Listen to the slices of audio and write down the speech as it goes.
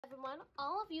Everyone,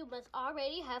 all of you must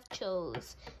already have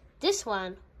chose. This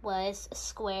one was a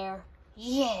square.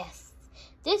 Yes.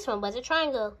 This one was a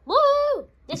triangle. Woo!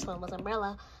 This one was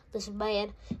umbrella. This is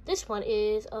bad. This one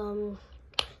is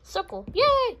circle.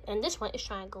 Yay! And this one is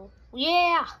triangle.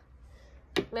 Yeah.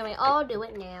 May we all do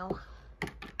it now.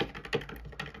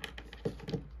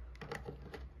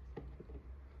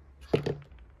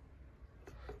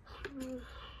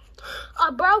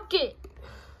 I broke it.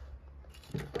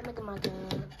 Let me get my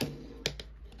gun.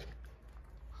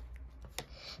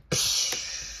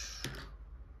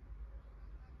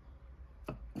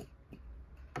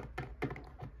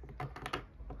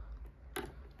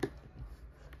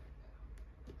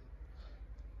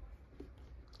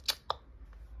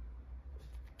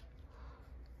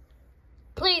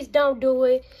 Please don't do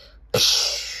it.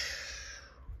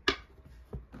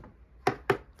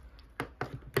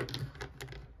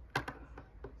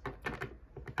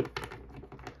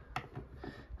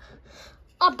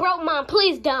 I broke mine.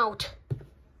 Please don't.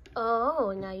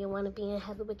 Oh, now you want to be in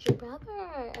heaven with your brother.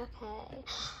 Okay.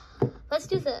 Let's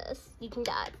do this. You can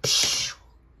die.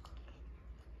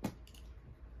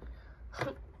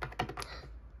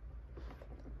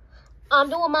 I'm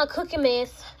doing my cookie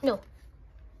mess. No.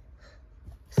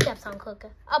 Steps on cookie.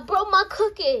 I broke my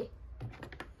cookie.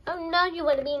 Oh, no, you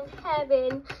want to be in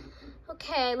heaven.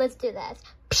 Okay, let's do this.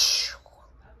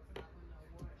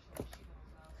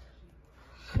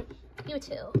 You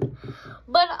too.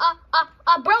 But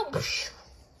I broke.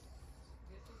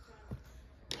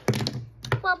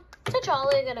 Well, since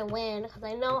y'all are gonna win, because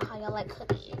I know how y'all like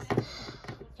cookies.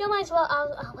 You might as well,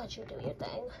 I'll let you do your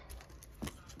thing.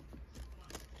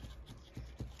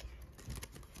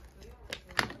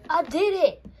 I did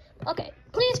it. Okay,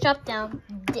 please drop down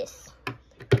this.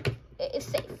 It is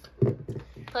safe.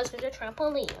 Plus there's a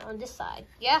trampoline on this side.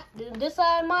 Yeah, this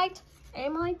side might.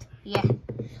 And might. Yeah.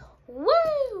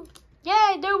 Woo!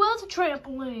 Yay, there was a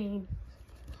trampoline.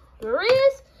 There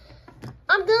is.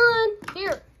 I'm done.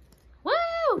 Here.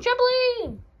 Woo!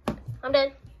 Trampoline. I'm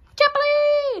done.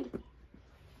 Trampoline!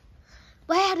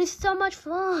 Wow, this is so much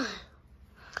fun.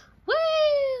 Woo!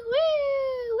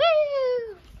 Woo!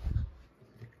 Woo!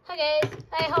 Hi guys,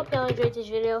 I hope y'all enjoyed this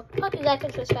video. Hope you like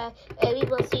and subscribe, and we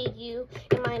will see you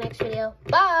in my next video.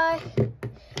 Bye!